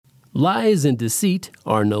Lies and deceit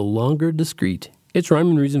are no longer discreet. It's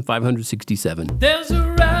Rhyme and Reason 567. There's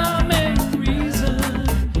a rhyme and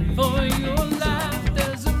reason for your life.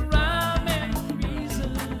 There's a rhyme and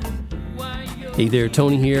reason why you're... Hey there,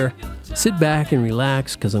 Tony here. Sit back and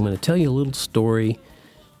relax because I'm going to tell you a little story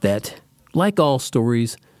that, like all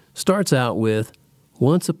stories, starts out with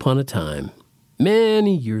once upon a time.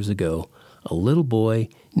 Many years ago, a little boy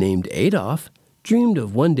named Adolf dreamed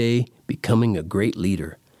of one day becoming a great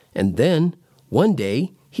leader. And then, one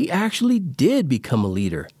day, he actually did become a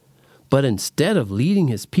leader. But instead of leading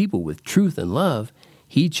his people with truth and love,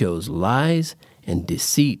 he chose lies and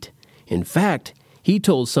deceit. In fact, he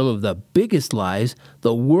told some of the biggest lies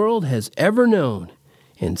the world has ever known.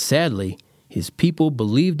 And sadly, his people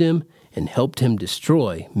believed him and helped him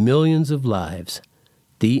destroy millions of lives.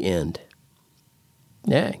 The end.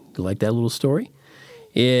 Yeah, you like that little story?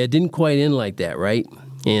 It didn't quite end like that, right?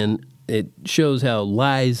 And it shows how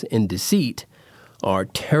lies and deceit are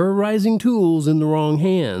terrorizing tools in the wrong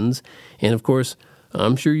hands. And of course,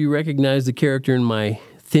 I'm sure you recognize the character in my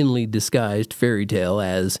thinly disguised fairy tale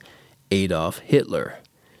as Adolf Hitler.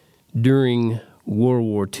 During World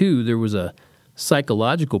War II, there was a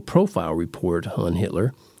psychological profile report on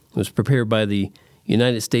Hitler. It was prepared by the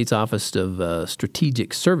United States Office of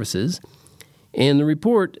Strategic Services. And the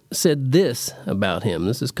report said this about him.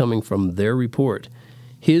 This is coming from their report.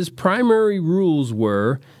 His primary rules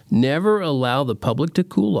were never allow the public to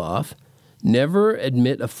cool off, never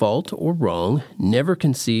admit a fault or wrong, never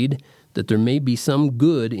concede that there may be some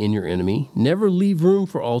good in your enemy, never leave room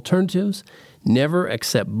for alternatives, never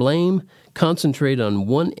accept blame, concentrate on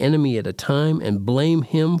one enemy at a time and blame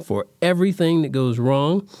him for everything that goes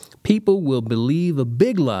wrong. People will believe a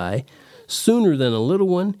big lie sooner than a little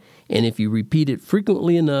one, and if you repeat it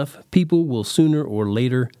frequently enough, people will sooner or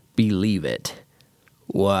later believe it.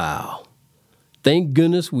 Wow. Thank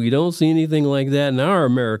goodness we don't see anything like that in our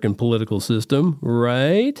American political system,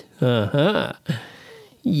 right?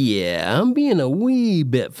 Yeah, I'm being a wee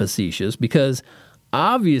bit facetious because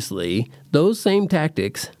obviously those same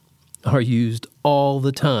tactics are used all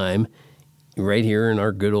the time right here in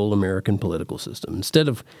our good old American political system. Instead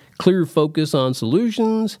of clear focus on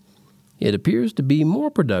solutions, it appears to be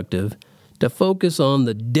more productive to focus on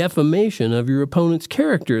the defamation of your opponent's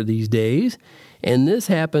character these days. And this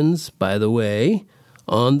happens, by the way,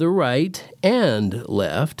 on the right and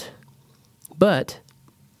left. But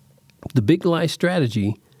the big lie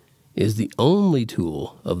strategy is the only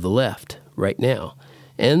tool of the left right now.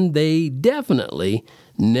 And they definitely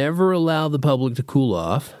never allow the public to cool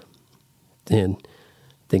off. And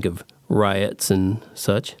think of riots and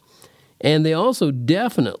such. And they also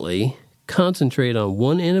definitely concentrate on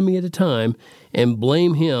one enemy at a time and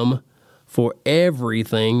blame him for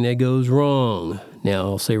everything that goes wrong. Now,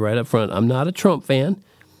 I'll say right up front, I'm not a Trump fan,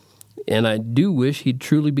 and I do wish he'd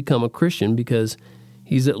truly become a Christian because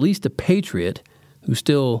he's at least a patriot who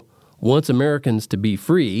still wants Americans to be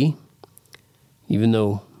free, even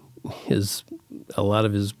though a lot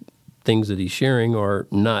of his things that he's sharing are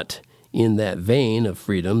not in that vein of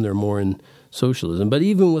freedom. They're more in socialism. But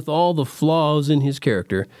even with all the flaws in his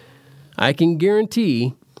character, I can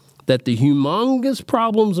guarantee that the humongous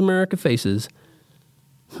problems America faces,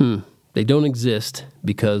 they don't exist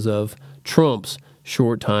because of Trump's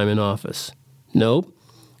short time in office. Nope.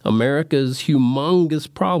 America's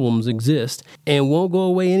humongous problems exist and won't go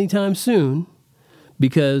away anytime soon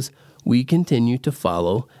because we continue to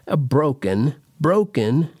follow a broken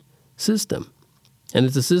system. And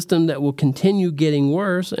it's a system that will continue getting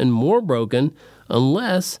worse and more broken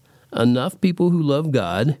unless enough people who love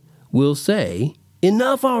God will say,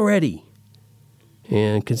 enough already.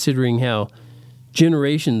 And considering how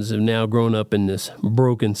generations have now grown up in this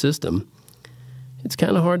broken system, it's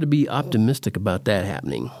kind of hard to be optimistic about that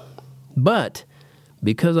happening. But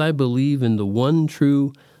because I believe in the one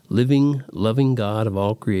true, living, loving God of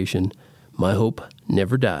all creation, my hope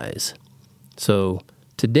never dies. So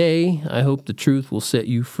today, I hope the truth will set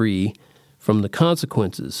you free from the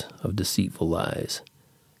consequences of deceitful lies.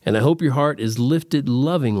 And I hope your heart is lifted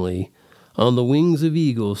lovingly on the wings of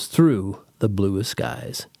eagles through the bluest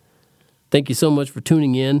skies. Thank you so much for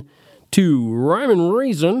tuning in to Rhyme and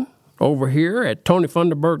Reason over here at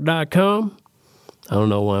TonyFunderburk.com. I don't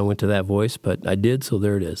know why I went to that voice, but I did, so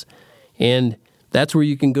there it is. And that's where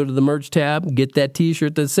you can go to the merch tab, get that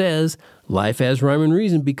t-shirt that says, Life has Rhyme and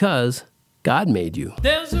Reason because God made you.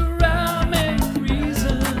 There's a